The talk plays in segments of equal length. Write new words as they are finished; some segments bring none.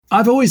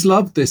I've always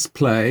loved this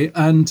play,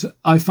 and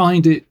I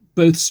find it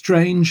both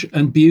strange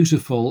and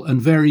beautiful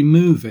and very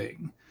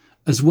moving,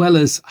 as well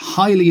as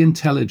highly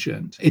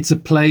intelligent. It's a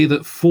play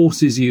that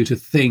forces you to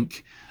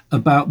think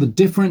about the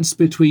difference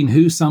between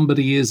who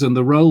somebody is and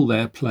the role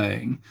they're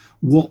playing,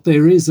 what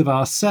there is of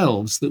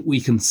ourselves that we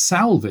can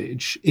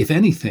salvage, if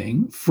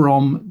anything,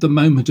 from the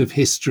moment of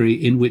history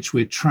in which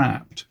we're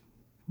trapped.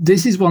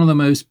 This is one of the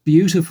most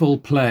beautiful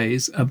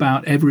plays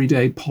about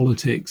everyday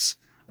politics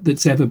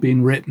that's ever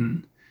been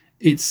written.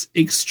 It's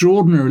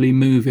extraordinarily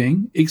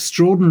moving,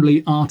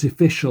 extraordinarily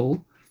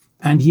artificial,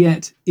 and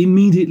yet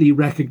immediately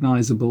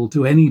recognizable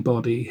to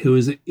anybody who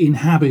has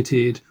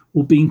inhabited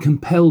or been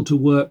compelled to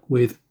work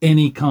with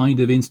any kind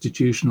of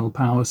institutional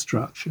power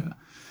structure.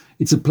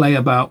 It's a play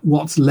about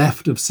what's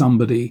left of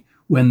somebody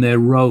when their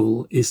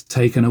role is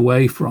taken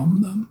away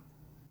from them.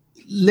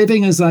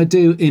 Living as I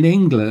do in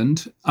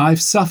England,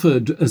 I've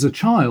suffered as a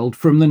child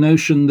from the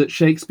notion that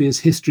Shakespeare's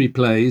history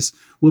plays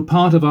were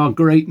part of our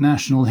great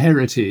national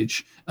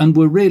heritage and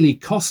were really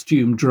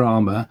costume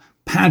drama,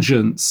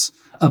 pageants,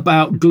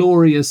 about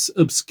glorious,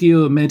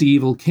 obscure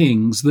medieval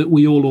kings that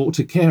we all ought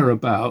to care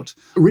about.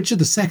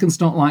 Richard II's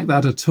not like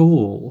that at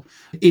all.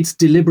 It's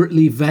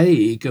deliberately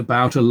vague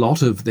about a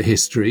lot of the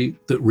history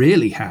that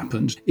really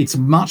happened. It's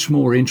much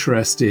more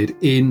interested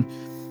in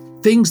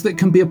things that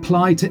can be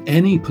applied to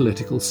any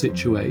political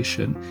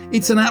situation.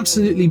 It's an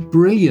absolutely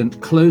brilliant,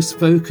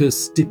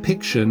 close-focus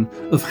depiction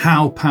of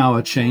how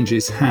power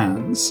changes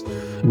hands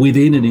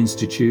within an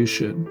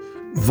institution,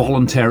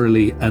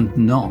 voluntarily and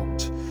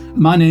not.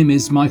 My name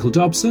is Michael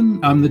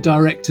Dobson. I'm the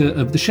director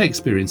of the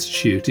Shakespeare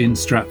Institute in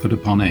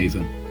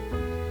Stratford-upon-Avon.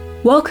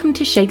 Welcome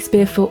to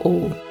Shakespeare for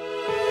All.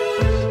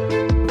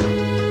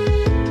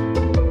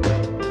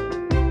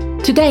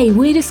 Today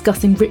we're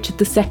discussing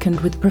Richard II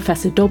with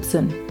Professor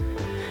Dobson.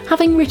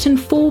 Having written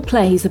 4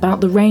 plays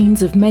about the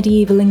reigns of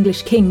medieval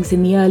English kings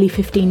in the early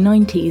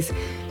 1590s,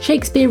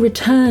 Shakespeare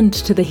returned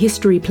to the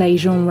history play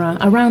genre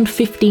around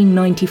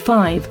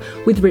 1595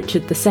 with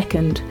Richard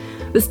II,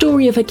 the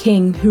story of a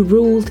king who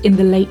ruled in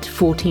the late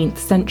 14th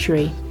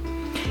century.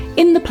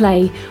 In the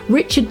play,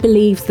 Richard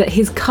believes that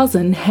his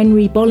cousin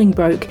Henry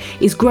Bolingbroke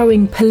is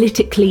growing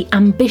politically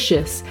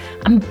ambitious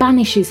and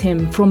banishes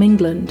him from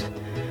England.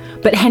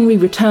 But Henry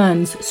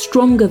returns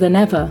stronger than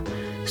ever,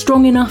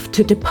 strong enough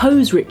to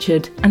depose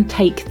Richard and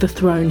take the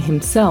throne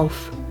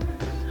himself.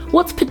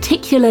 What's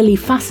particularly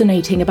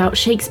fascinating about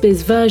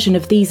Shakespeare's version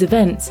of these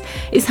events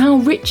is how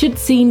Richard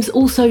seems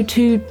also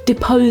to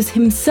depose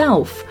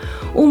himself,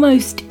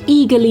 almost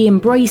eagerly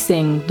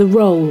embracing the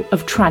role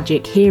of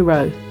tragic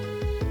hero.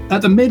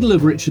 At the middle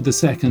of Richard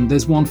II,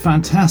 there's one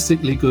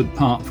fantastically good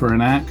part for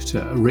an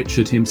actor,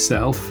 Richard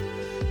himself,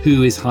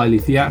 who is highly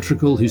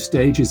theatrical, who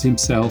stages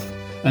himself,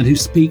 and who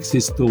speaks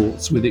his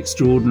thoughts with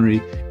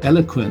extraordinary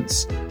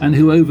eloquence, and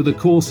who over the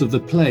course of the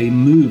play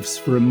moves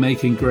from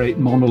making great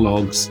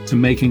monologues to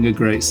making a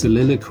great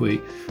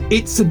soliloquy.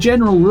 It's a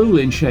general rule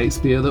in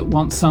Shakespeare that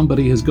once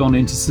somebody has gone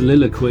into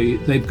soliloquy,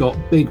 they've got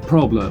big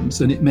problems,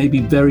 and it may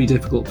be very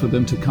difficult for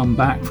them to come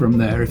back from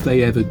there if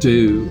they ever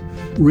do.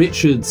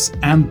 Richard's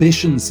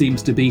ambition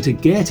seems to be to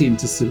get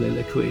into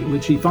soliloquy,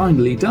 which he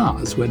finally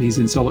does when he's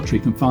in solitary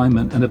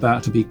confinement and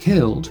about to be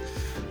killed.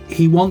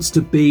 He wants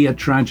to be a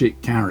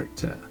tragic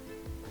character.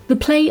 The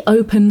play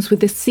opens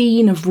with a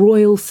scene of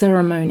royal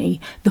ceremony,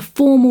 the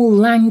formal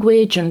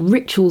language and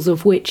rituals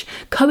of which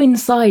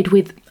coincide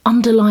with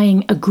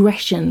underlying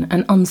aggression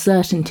and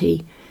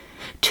uncertainty.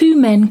 2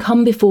 men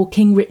come before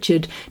King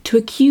Richard to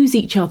accuse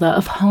each other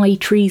of high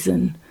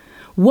treason.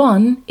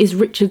 One is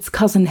Richard's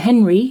cousin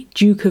Henry,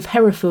 Duke of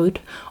Hereford,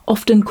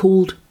 often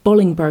called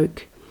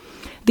Bolingbroke.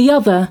 The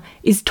other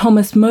is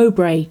Thomas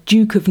Mowbray,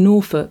 Duke of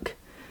Norfolk.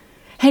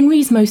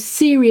 Henry's most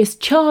serious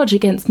charge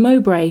against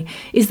Mowbray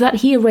is that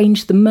he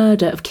arranged the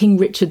murder of King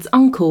Richard's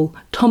uncle,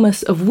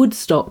 Thomas of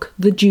Woodstock,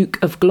 the Duke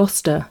of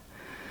Gloucester.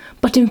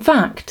 But in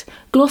fact,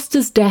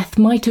 Gloucester's death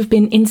might have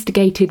been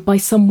instigated by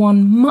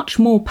someone much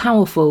more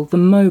powerful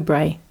than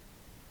Mowbray.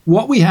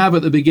 What we have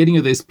at the beginning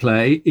of this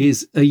play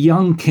is a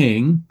young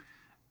king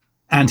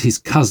and his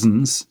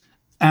cousins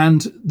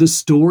and the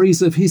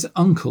stories of his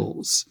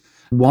uncles.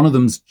 One of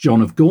them's John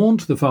of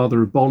Gaunt, the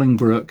father of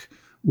Bolingbroke.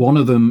 One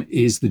of them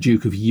is the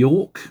Duke of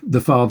York,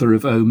 the father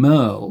of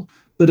O'Merle,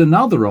 but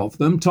another of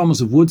them, Thomas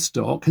of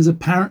Woodstock, has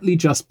apparently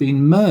just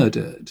been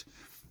murdered.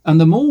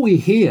 And the more we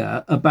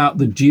hear about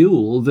the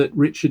duel that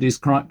Richard is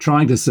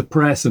trying to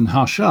suppress and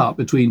hush up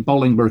between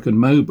Bolingbroke and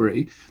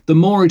Mowbray, the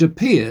more it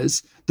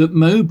appears that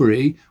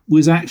Mowbray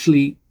was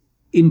actually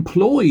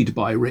employed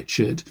by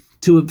Richard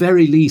to at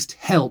very least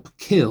help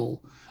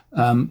kill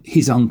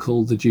his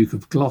uncle, the Duke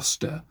of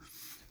Gloucester.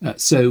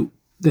 So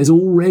there's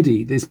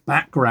already this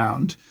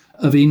background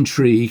of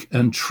intrigue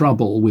and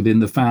trouble within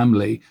the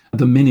family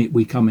the minute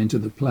we come into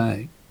the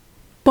play.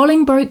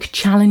 Bolingbroke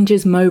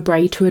challenges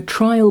Mowbray to a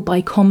trial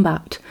by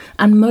combat,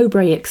 and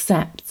Mowbray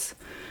accepts.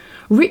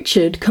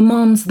 Richard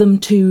commands them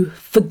to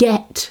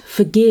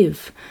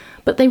forgive,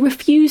 but they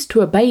refuse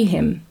to obey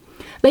him.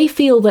 They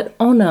feel that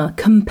honour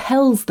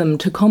compels them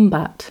to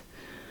combat.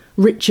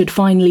 Richard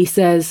finally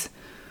says,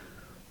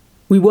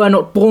 "We were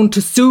not born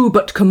to sue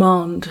but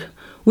command,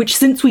 which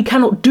since we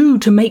cannot do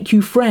to make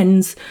you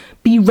friends,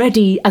 be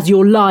ready as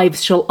your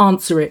lives shall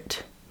answer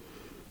it,"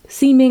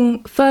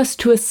 seeming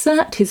first to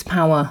assert his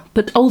power,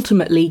 but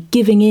ultimately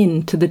giving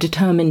in to the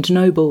determined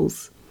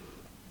nobles.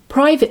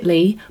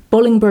 Privately,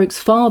 Bolingbroke's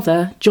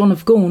father, John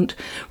of Gaunt,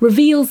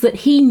 reveals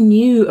that he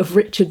knew of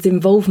Richard's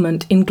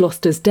involvement in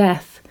Gloucester's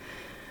death,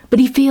 but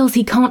he feels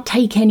he can't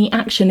take any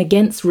action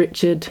against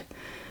Richard.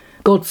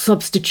 "God's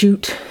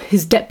substitute,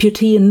 his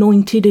deputy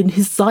anointed in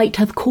his sight,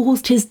 hath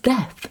caused his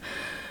death.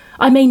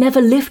 I may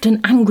never lift an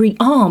angry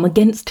arm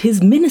against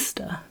his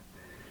minister."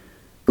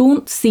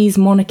 Gaunt sees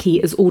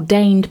monarchy as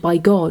ordained by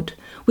God,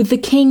 with the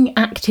king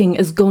acting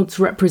as God's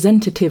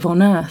representative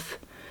on earth.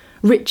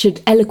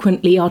 Richard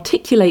eloquently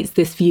articulates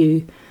this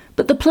view,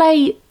 but the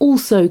play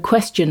also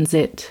questions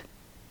it.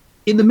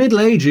 In the Middle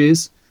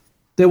Ages,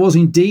 there was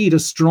indeed a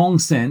strong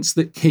sense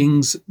that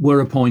kings were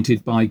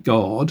appointed by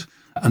God,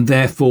 and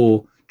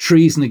therefore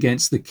treason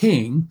against the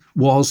king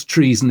was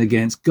treason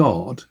against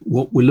God.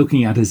 What we're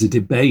looking at is a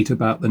debate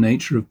about the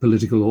nature of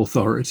political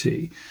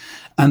authority.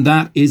 And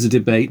that is a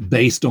debate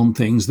based on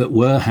things that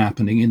were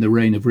happening in the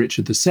reign of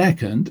Richard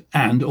II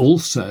and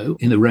also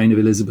in the reign of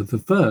Elizabeth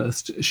I,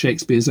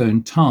 Shakespeare's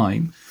own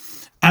time.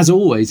 As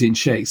always in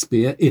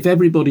Shakespeare, if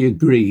everybody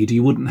agreed,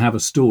 you wouldn't have a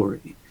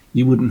story.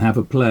 You wouldn't have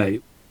a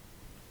play.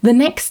 The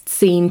next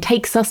scene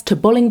takes us to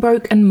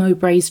Bolingbroke and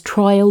Mowbray's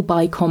trial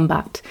by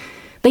combat.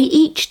 They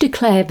each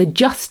declare the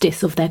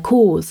justice of their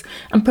cause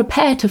and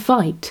prepare to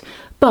fight,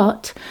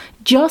 but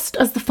just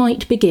as the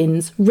fight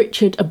begins,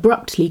 Richard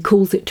abruptly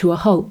calls it to a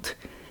halt.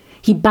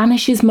 He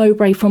banishes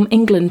Mowbray from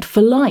England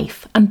for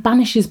life and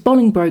banishes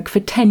Bolingbroke for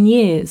 10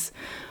 years,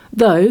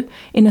 though,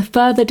 in a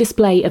further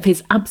display of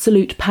his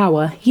absolute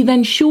power, he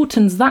then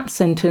shortens that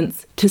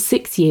sentence to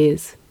 6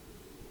 years.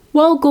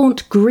 While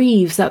Gaunt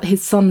grieves at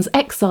his son's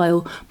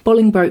exile,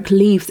 Bolingbroke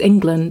leaves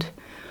England.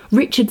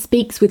 Richard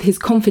speaks with his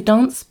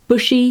confidants,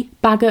 Bushy,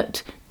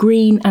 Bagot,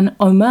 Green and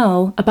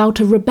O'Merle,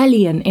 about a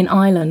rebellion in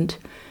Ireland.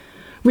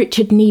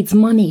 Richard needs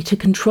money to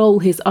control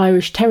his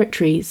Irish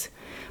territories,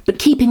 but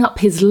keeping up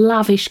his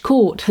lavish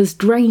court has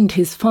drained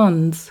his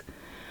funds.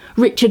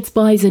 Richard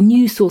spies a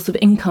new source of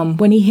income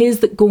when he hears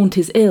that Gaunt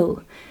is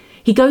ill.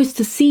 He goes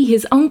to see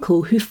his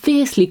uncle, who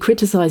fiercely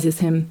criticises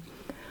him.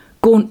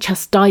 Gaunt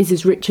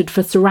chastises Richard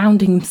for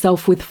surrounding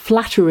himself with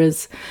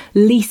flatterers,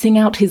 leasing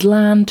out his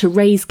land to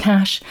raise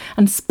cash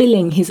and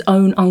spilling his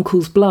own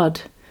uncle's blood.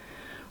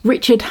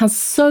 Richard has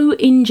so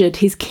injured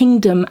his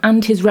kingdom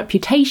and his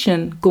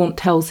reputation, Gaunt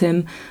tells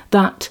him,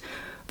 that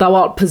 "thou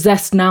art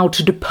possessed now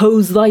to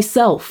depose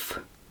thyself."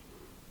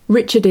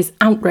 Richard is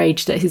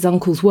outraged at his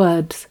uncle's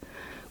words.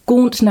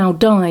 Gaunt now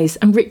dies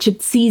and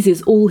Richard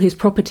seizes all his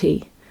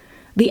property.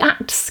 The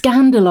act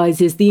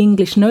scandalises the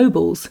English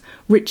nobles.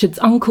 Richard's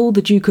uncle,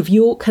 the Duke of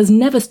York, has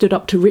never stood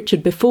up to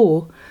Richard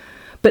before.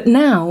 But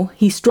now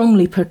he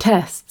strongly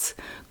protests.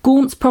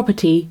 Gaunt's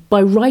property,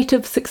 by right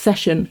of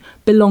succession,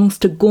 belongs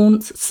to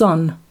Gaunt's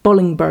son,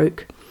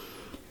 Bolingbroke.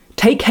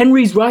 "Take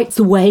Henry's rights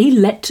away,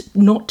 let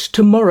not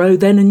tomorrow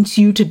then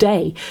ensue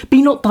today.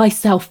 Be not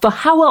thyself, for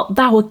how art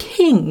thou a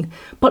king,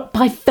 but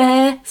by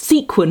fair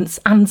sequence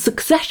and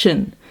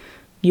succession?"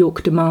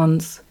 York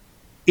demands.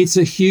 It's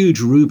a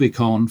huge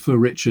Rubicon for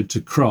Richard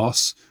to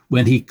cross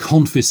when he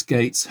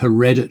confiscates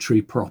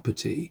hereditary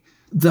property.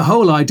 The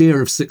whole idea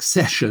of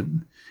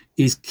succession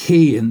is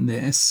key in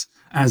this.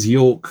 As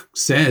York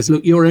says,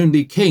 look, you're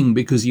only king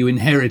because you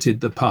inherited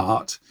the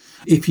part.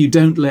 If you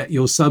don't let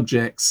your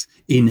subjects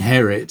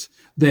inherit,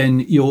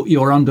 then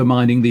you're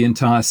undermining the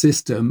entire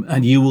system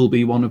and you will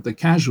be one of the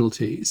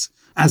casualties,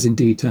 as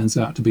indeed turns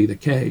out to be the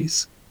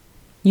case.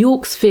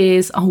 York's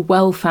fears are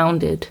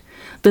well-founded.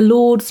 The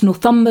Lords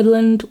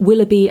Northumberland,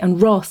 Willoughby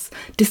and Ross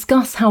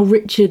discuss how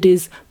Richard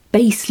is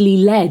basely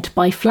led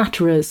by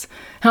flatterers,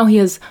 how he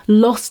has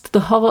lost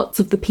the hearts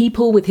of the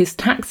people with his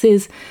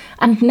taxes,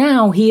 and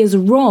now he has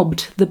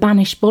robbed the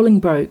banished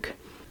Bolingbroke.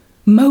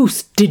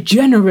 Most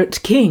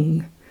degenerate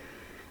king!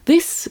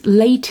 This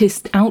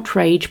latest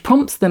outrage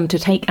prompts them to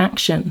take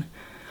action.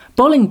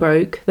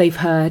 Bolingbroke, they've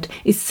heard,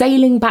 is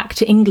sailing back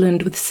to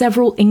England with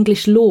several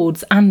English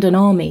lords and an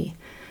army.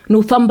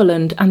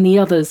 Northumberland and the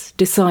others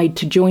decide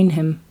to join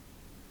him.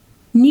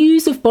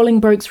 News of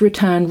Bolingbroke's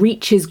return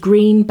reaches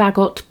Green,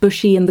 Bagot,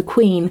 Bushy and the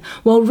Queen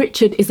while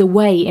Richard is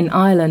away in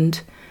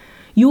Ireland.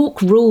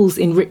 York rules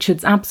in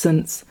Richard's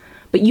absence,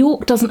 but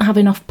York doesn't have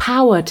enough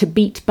power to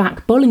beat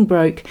back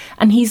Bolingbroke,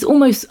 and he's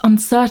almost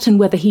uncertain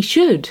whether he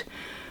should.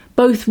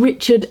 "Both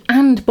Richard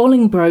and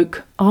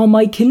Bolingbroke are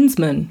my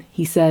kinsmen,"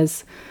 he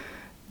says.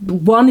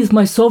 "One is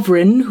my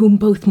sovereign, whom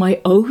both my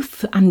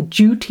oath and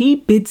duty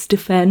bids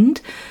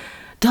defend.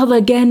 T'other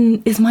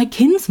again is my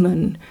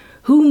kinsman,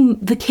 whom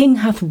the king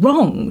hath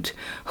wronged,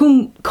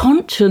 whom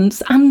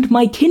conscience and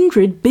my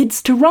kindred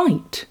bids to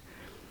right."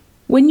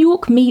 When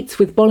York meets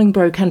with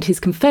Bolingbroke and his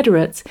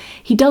confederates,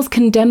 he does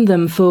condemn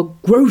them for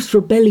gross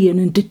rebellion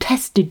and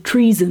detested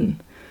treason.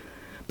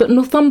 But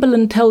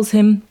Northumberland tells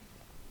him,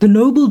 "The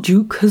noble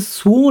duke has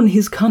sworn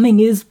his coming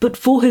is but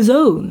for his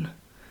own."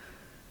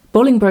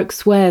 Bolingbroke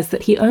swears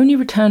that he only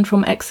returned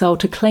from exile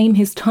to claim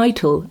his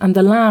title and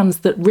the lands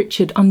that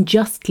Richard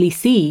unjustly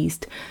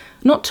seized,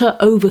 not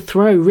to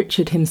overthrow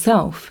Richard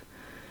himself.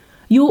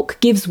 York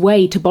gives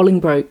way to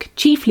Bolingbroke,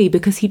 chiefly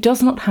because he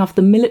does not have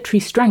the military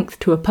strength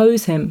to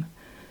oppose him.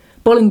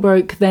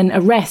 Bolingbroke then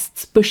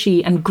arrests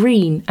Bushy and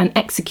Green and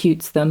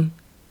executes them.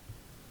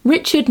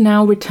 Richard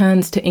now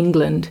returns to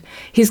England.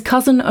 His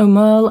cousin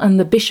O'Merle and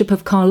the Bishop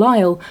of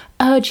Carlisle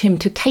urge him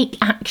to take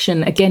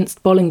action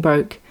against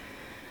Bolingbroke.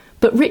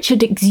 But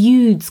Richard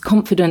exudes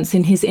confidence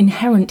in his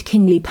inherent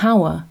kingly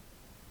power.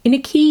 In a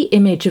key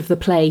image of the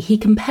play, he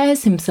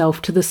compares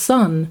himself to the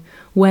sun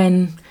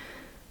when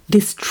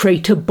 "This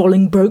traitor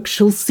Bolingbroke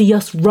shall see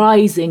us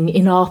rising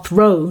in our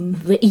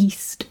throne, the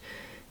East.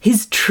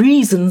 His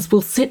treasons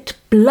will sit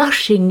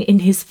blushing in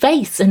his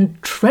face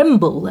and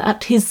tremble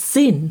at his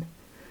sin."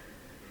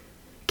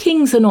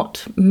 Kings are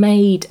not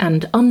made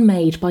and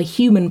unmade by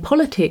human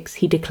politics,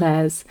 he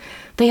declares.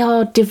 They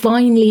are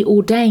divinely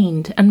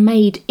ordained and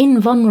made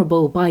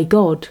invulnerable by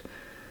God.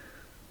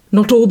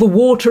 "Not all the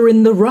water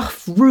in the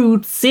rough,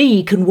 rude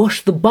sea can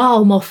wash the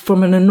balm off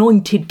from an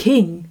anointed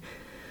king.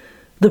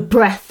 The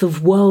breath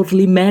of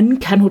worldly men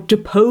cannot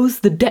depose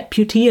the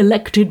deputy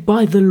elected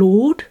by the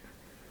Lord."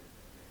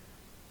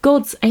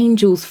 God's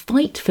angels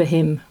fight for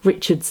him,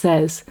 Richard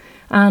says,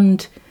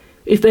 and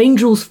 "If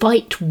angels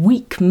fight,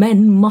 weak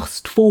men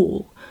must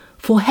fall,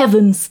 for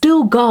heaven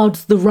still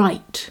guards the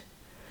right."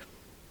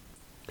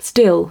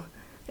 Still,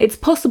 it's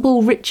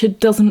possible Richard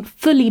doesn't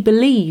fully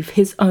believe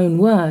his own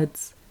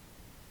words.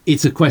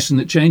 It's a question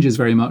that changes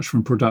very much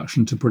from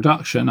production to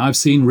production. I've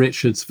seen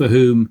Richards for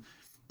whom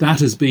that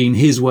has been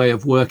his way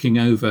of working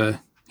over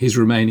his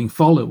remaining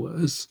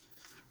followers.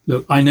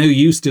 Look, I know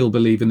you still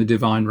believe in the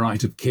divine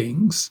right of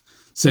kings,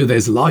 so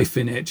there's life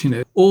in it,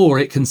 Or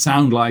it can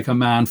sound like a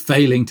man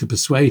failing to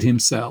persuade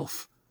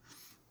himself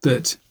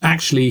that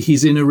actually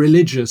he's in a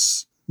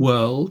religious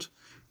world,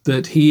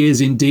 that he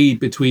is indeed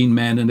between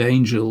men and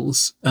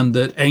angels, and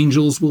that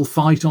angels will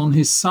fight on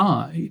his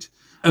side.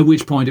 At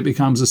which point it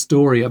becomes a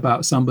story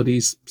about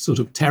somebody's sort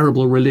of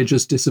terrible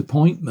religious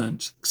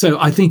disappointment. So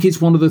I think it's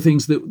one of the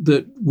things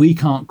that we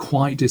can't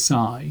quite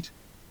decide.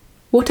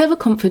 Whatever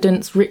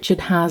confidence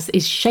Richard has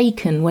is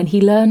shaken when he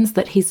learns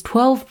that his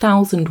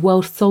 12,000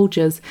 Welsh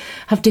soldiers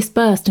have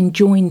dispersed and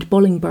joined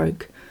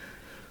Bolingbroke.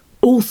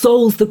 "All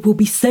souls that will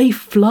be safe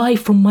fly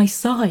from my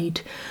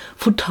side,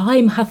 for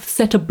time hath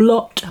set a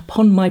blot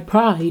upon my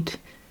pride,"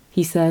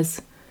 he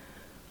says.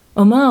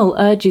 O'Merle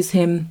urges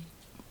him,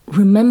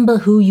 "Remember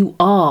who you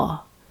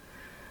are."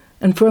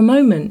 And for a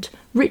moment,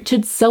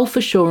 Richard's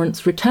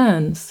self-assurance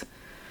returns.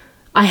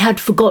 "I had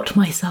forgot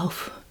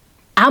myself.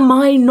 Am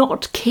I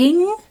not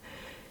king?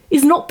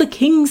 Is not the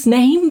king's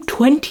name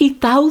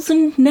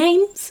 20,000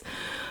 names?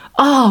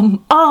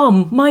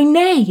 Arm, my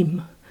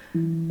name!"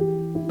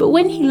 But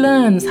when he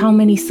learns how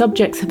many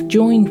subjects have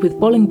joined with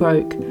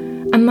Bolingbroke,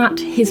 and that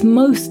his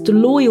most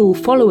loyal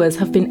followers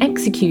have been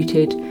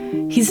executed,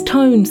 his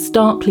tone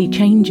starkly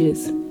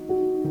changes.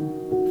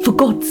 "For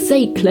God's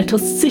sake, let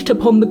us sit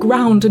upon the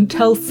ground and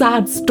tell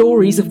sad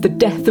stories of the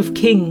death of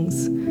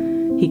kings,"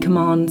 he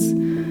commands.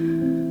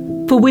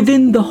 "For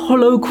within the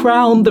hollow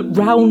crown that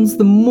rounds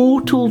the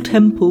mortal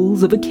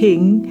temples of a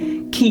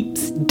king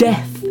keeps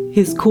death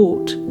his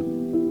court."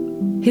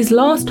 His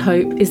last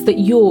hope is that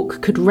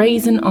York could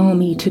raise an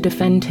army to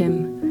defend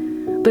him.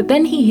 But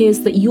then he hears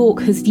that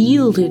York has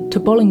yielded to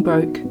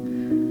Bolingbroke.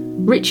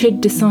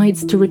 Richard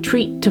decides to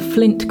retreat to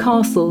Flint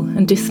Castle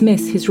and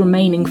dismiss his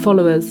remaining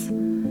followers.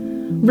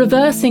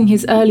 Reversing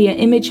his earlier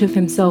image of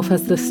himself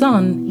as the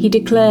sun, he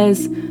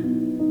declares,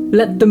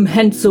 "Let them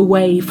hence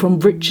away from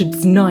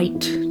Richard's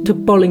night to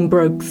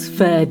Bolingbroke's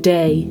fair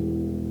day."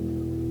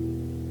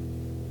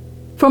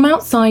 From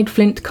outside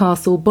Flint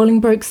Castle,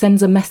 Bolingbroke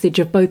sends a message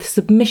of both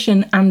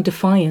submission and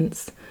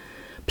defiance.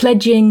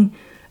 Pledging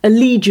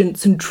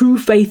allegiance and true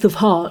faith of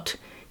heart,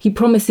 he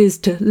promises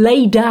to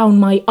lay down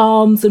my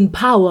arms and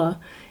power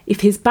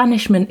if his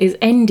banishment is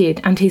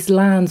ended and his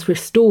lands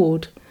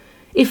restored.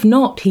 If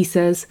not, he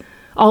says,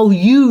 I'll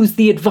use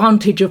the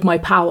advantage of my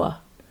power.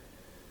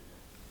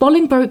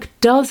 Bolingbroke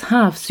does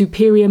have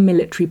superior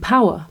military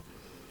power.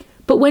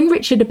 But when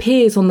Richard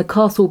appears on the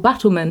castle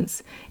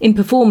battlements, in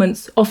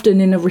performance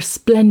often in a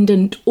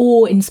resplendent,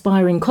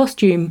 awe-inspiring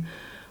costume,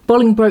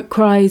 Bolingbroke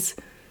cries,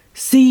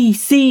 "See,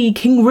 see,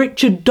 King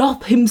Richard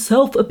doth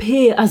himself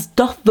appear as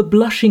doth the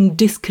blushing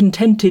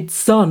discontented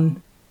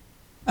sun."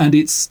 And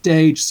it's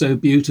staged so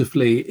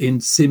beautifully,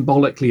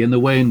 symbolically, in the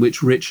way in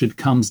which Richard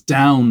comes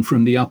down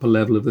from the upper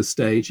level of the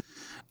stage.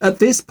 At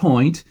this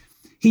point,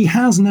 he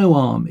has no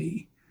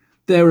army.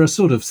 There are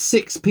sort of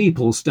 6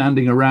 people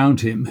standing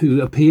around him who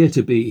appear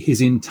to be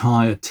his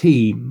entire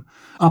team,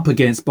 up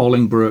against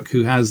Bolingbroke,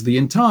 who has the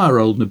entire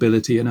old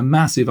nobility and a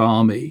massive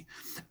army.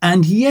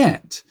 And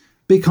yet,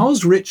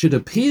 because Richard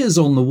appears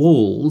on the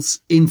walls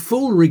in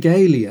full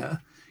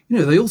regalia,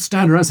 they all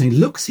stand around saying,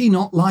 "Looks he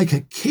not like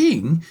a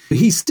king?"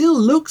 He still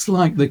looks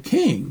like the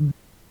king.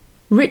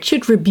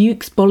 Richard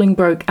rebukes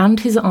Bolingbroke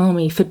and his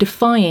army for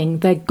defying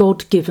their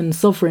God-given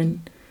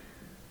sovereign.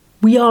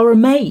 We are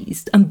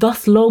amazed, and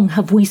thus long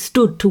have we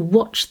stood to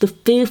watch the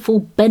fearful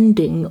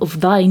bending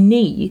of thy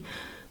knee,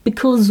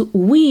 because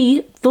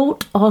we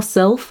thought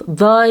ourself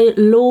thy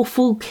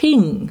lawful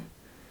king.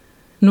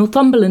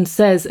 Northumberland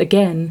says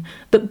again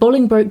that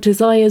Bolingbroke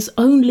desires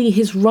only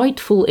his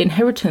rightful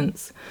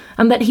inheritance,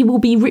 and that he will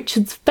be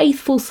Richard's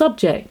faithful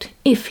subject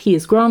if he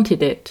is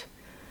granted it.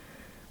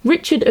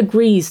 Richard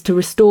agrees to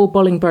restore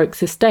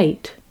Bolingbroke's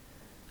estate.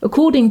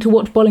 According to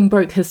what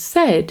Bolingbroke has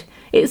said,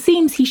 it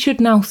seems he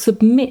should now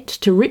submit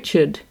to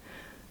Richard,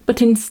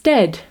 but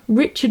instead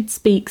Richard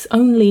speaks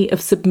only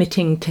of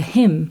submitting to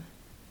him.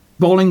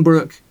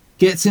 Bolingbroke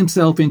gets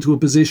himself into a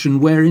position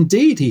where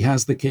indeed he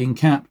has the king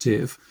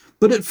captive,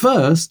 but at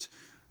first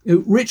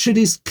Richard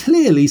is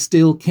clearly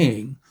still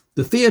king.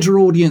 The theatre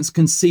audience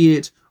can see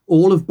it,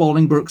 all of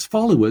Bolingbroke's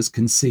followers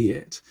can see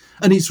it,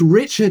 and it's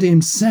Richard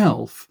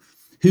himself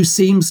who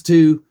seems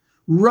to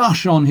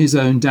rush on his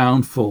own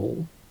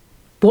downfall.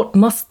 What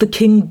must the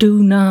king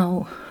do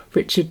now?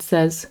 Richard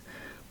says.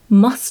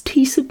 Must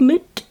he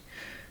submit?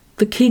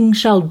 The king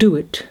shall do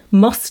it.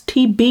 Must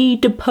he be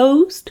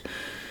deposed?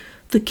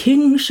 The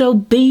king shall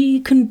be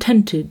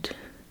contented.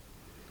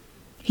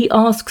 He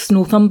asks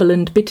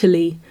Northumberland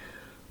bitterly,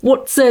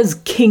 What says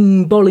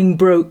King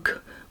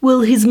Bolingbroke?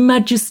 Will his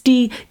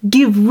majesty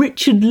give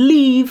Richard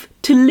leave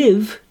to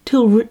live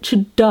till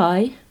Richard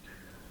die?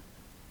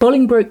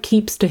 Bolingbroke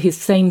keeps to his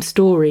same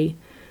story.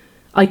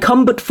 I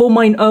come but for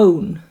mine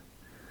own.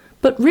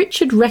 But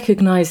Richard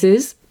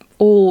recognises,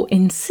 or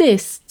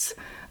insists,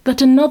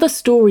 that another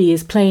story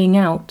is playing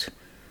out.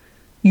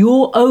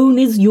 Your own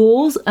is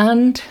yours,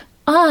 and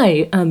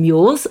I am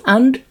yours,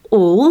 and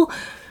all.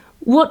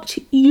 What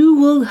you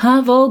will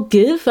have I'll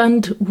give,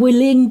 and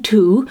willing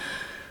too,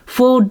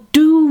 for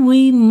do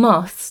we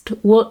must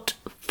what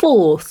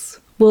force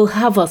will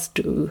have us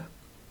do.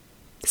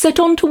 Set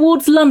on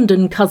towards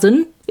London,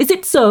 cousin, is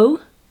it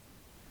so?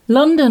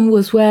 London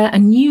was where a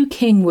new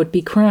king would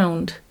be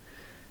crowned.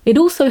 It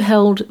also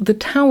held the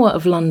Tower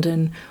of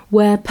London,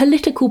 where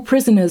political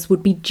prisoners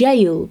would be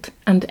jailed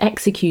and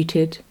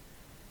executed.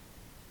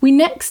 We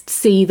next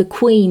see the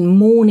Queen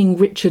mourning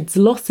Richard's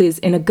losses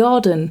in a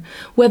garden,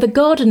 where the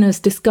gardeners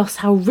discuss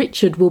how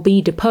Richard will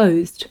be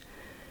deposed.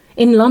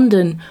 In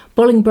London,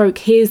 Bolingbroke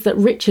hears that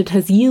Richard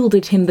has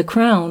yielded him the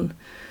crown.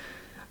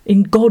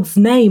 In God's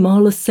name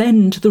I'll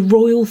ascend the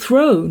royal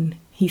throne,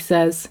 he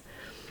says.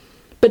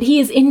 But he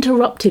is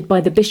interrupted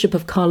by the Bishop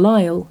of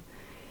Carlisle.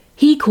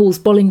 He calls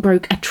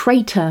Bolingbroke a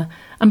traitor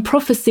and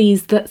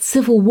prophesies that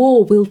civil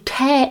war will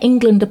tear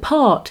England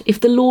apart if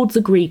the Lords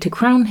agree to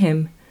crown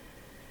him.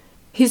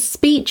 His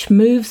speech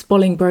moves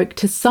Bolingbroke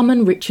to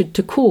summon Richard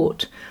to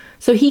court,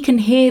 so he can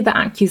hear the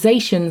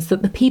accusations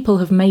that the people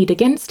have made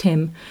against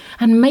him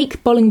and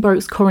make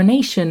Bolingbroke's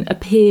coronation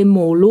appear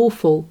more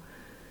lawful.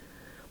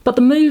 But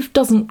the move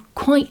doesn't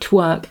quite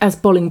work as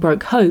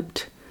Bolingbroke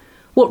hoped.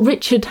 What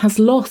Richard has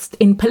lost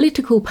in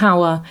political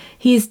power,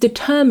 he is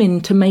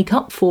determined to make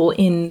up for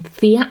in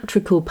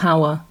theatrical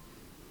power.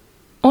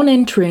 On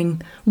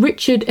entering,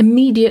 Richard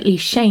immediately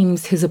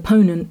shames his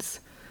opponents.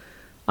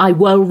 I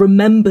well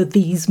remember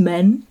these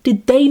men.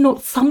 Did they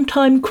not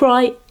sometime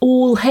cry,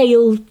 All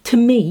hail to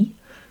me?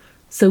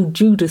 So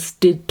Judas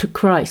did to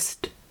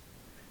Christ.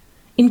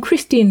 In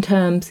Christian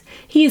terms,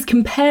 he is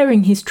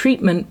comparing his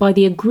treatment by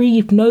the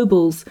aggrieved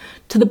nobles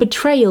to the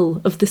betrayal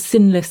of the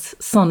sinless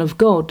Son of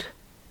God.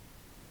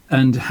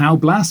 And how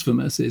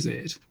blasphemous is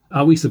it?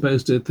 Are we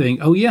supposed to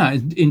think, oh yeah,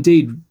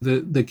 indeed,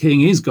 the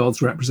king is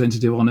God's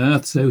representative on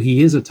earth, so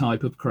he is a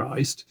type of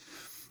Christ?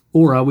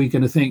 Or are we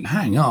going to think,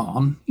 hang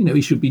on,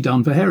 he should be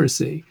done for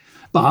heresy?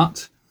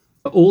 But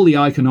all the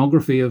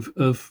iconography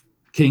of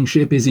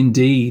kingship is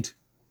indeed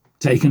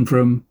taken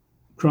from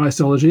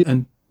Christology,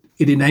 and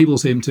it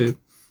enables him to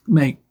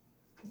make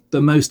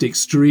the most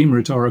extreme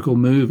rhetorical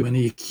move when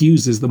he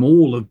accuses them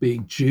all of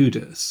being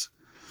Judas.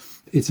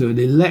 It's an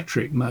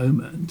electric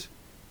moment.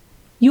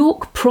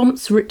 York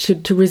prompts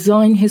Richard to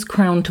resign his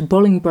crown to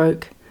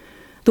Bolingbroke.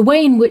 The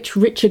way in which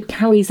Richard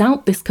carries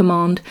out this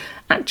command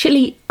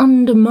actually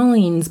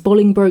undermines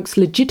Bolingbroke's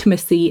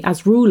legitimacy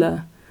as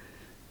ruler.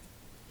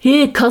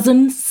 Here,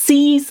 cousin,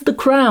 seize the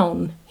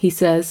crown, he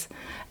says,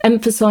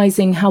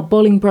 emphasising how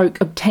Bolingbroke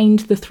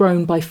obtained the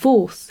throne by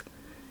force.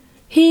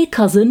 Here,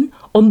 cousin,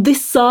 on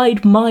this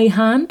side my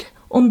hand,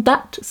 on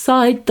that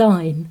side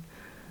thine.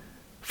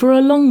 For a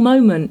long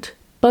moment,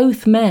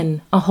 both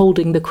men are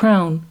holding the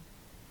crown.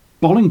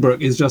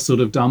 Bolingbroke is just sort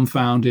of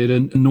dumbfounded,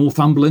 and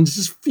Northumberland is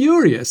just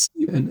furious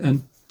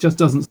and just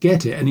doesn't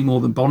get it any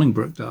more than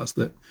Bolingbroke does,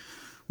 that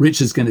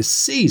Richard's going to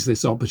seize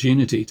this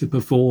opportunity to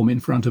perform in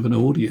front of an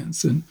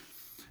audience and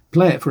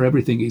play it for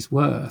everything he's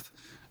worth,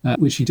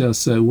 which he does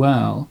so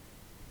well.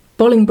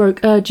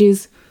 Bolingbroke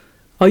urges,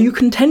 Are you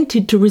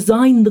contented to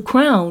resign the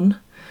crown?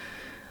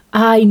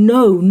 I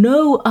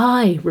no,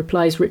 I,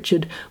 replies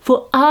Richard,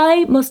 for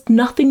I must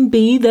nothing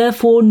be,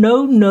 therefore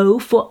no,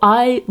 for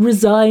I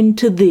resign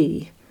to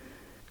thee.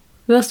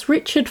 Thus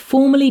Richard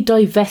formally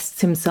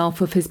divests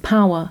himself of his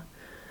power.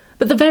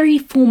 But the very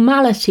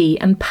formality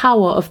and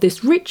power of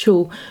this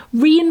ritual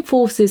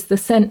reinforces the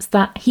sense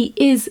that he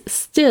is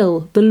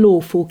still the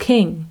lawful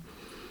king.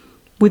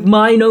 With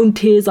mine own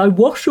tears I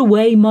wash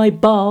away my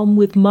balm,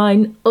 with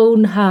mine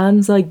own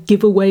hands I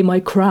give away my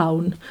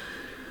crown.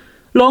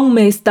 Long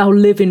mayst thou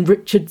live in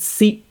Richard's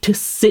seat to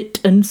sit,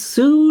 and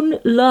soon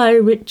lie,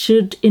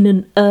 Richard, in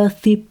an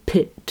earthy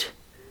pit.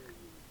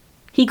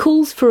 He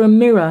calls for a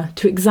mirror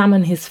to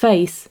examine his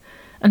face,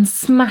 and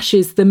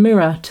smashes the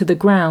mirror to the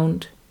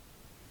ground.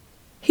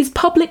 His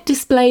public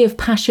display of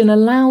passion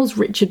allows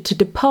Richard to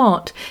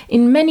depart,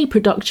 in many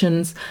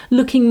productions,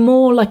 looking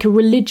more like a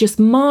religious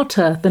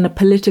martyr than a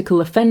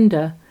political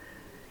offender.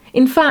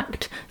 In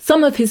fact,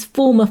 some of his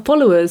former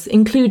followers,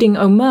 including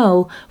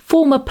Aumerle,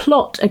 form a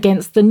plot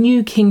against the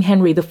new King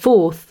Henry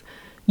IV.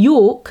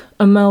 York,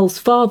 Aumerle's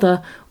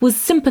father, was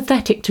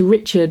sympathetic to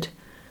Richard,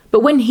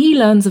 but when he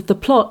learns of the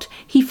plot,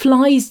 he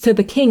flies to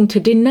the king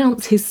to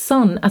denounce his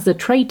son as a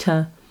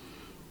traitor.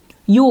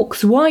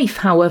 York's wife,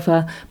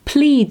 however,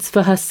 pleads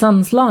for her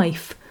son's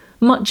life,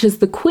 much as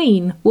the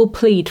Queen will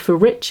plead for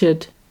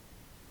Richard.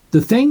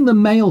 The thing the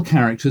male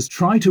characters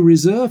try to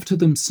reserve to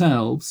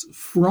themselves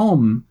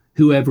from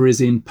whoever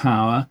is in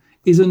power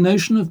is a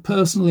notion of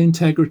personal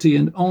integrity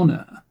and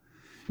honour.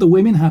 The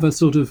women have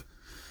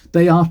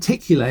they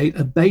articulate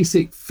a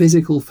basic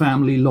physical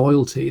family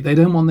loyalty. They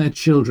don't want their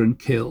children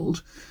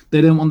killed.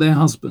 They don't want their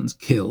husbands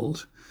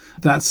killed.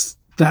 That's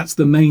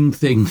the main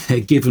thing they're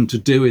given to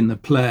do in the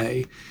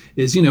play,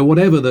 is,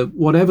 whatever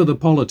the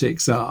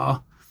politics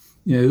are,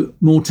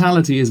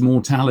 mortality is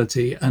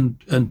mortality,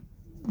 and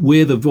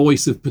we're the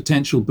voice of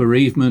potential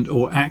bereavement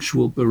or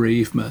actual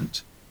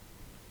bereavement.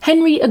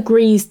 Henry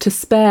agrees to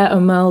spare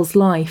Aumerle's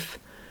life.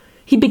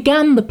 He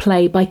began the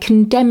play by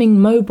condemning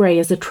Mowbray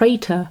as a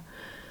traitor,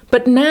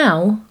 but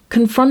now,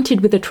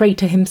 confronted with a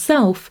traitor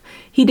himself,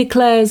 he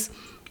declares,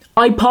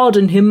 "I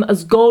pardon him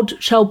as God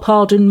shall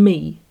pardon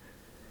me."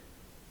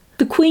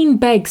 The Queen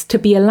begs to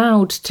be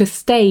allowed to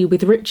stay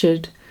with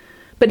Richard,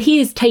 but he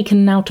is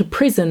taken now to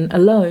prison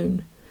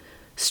alone.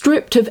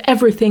 Stripped of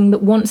everything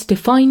that once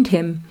defined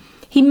him,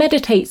 he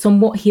meditates on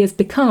what he has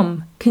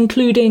become,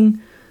 concluding,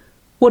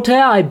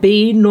 "Whate'er I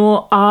be,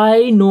 nor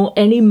I, nor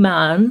any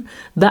man,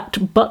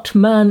 that but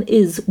man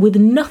is, with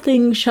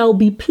nothing shall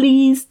be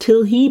pleased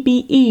till he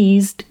be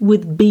eased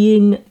with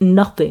being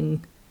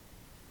nothing."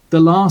 The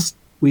last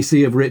we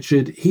see of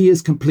Richard, he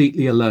is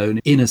completely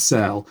alone in a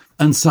cell,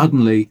 and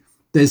suddenly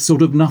there's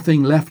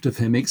nothing left of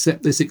him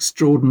except this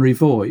extraordinary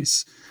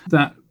voice.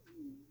 That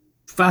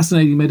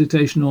fascinating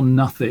meditation on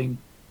nothing.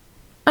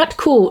 At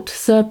court,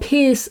 Sir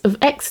Piers of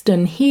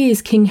Exton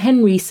hears King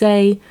Henry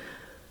say,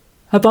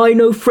 "Have I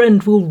no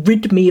friend will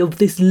rid me of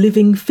this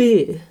living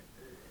fear?"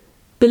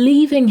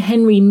 Believing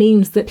Henry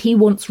means that he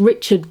wants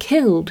Richard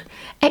killed,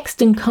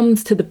 Exton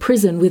comes to the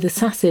prison with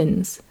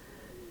assassins.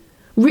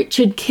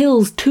 Richard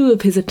kills 2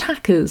 of his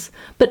attackers,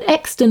 but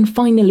Exton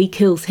finally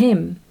kills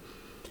him.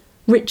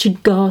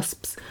 Richard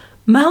gasps,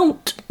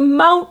 "Mount,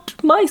 mount,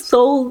 my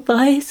soul,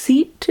 thy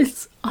seat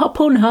is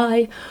up on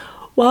high,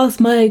 whilst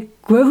my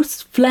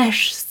gross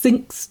flesh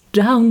sinks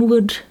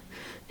downward,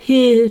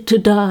 here to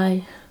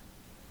die."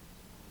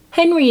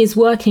 Henry is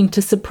working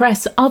to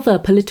suppress other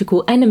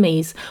political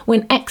enemies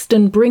when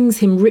Exton brings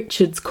him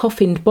Richard's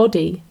coffined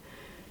body.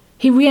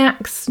 He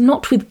reacts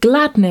not with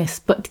gladness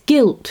but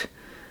guilt.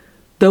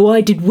 "Though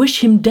I did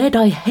wish him dead,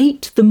 I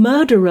hate the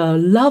murderer,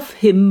 love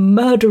him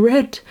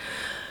murdered.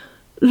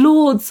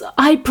 Lords,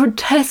 I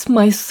protest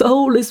my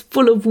soul is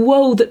full of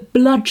woe, that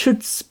blood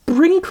should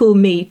sprinkle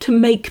me to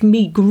make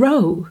me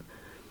grow."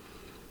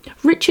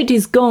 Richard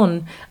is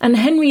gone, and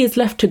Henry is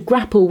left to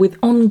grapple with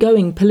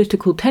ongoing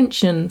political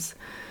tensions,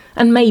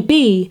 and may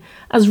be,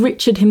 as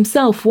Richard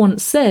himself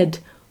once said,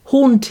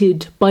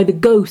 haunted by the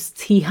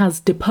ghosts he has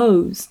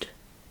deposed.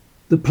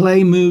 The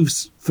play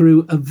moves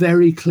through a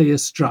very clear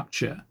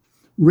structure.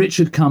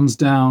 Richard comes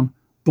down,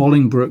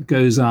 Bolingbroke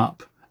goes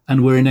up,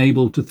 and we're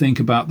enabled to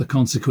think about the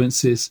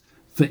consequences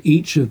for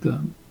each of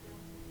them.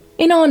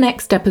 In our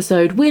next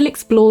episode, we'll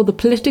explore the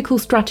political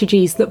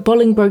strategies that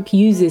Bolingbroke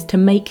uses to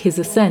make his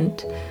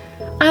ascent,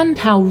 and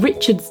how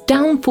Richard's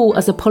downfall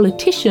as a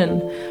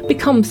politician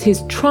becomes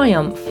his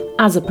triumph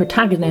as a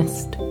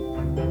protagonist.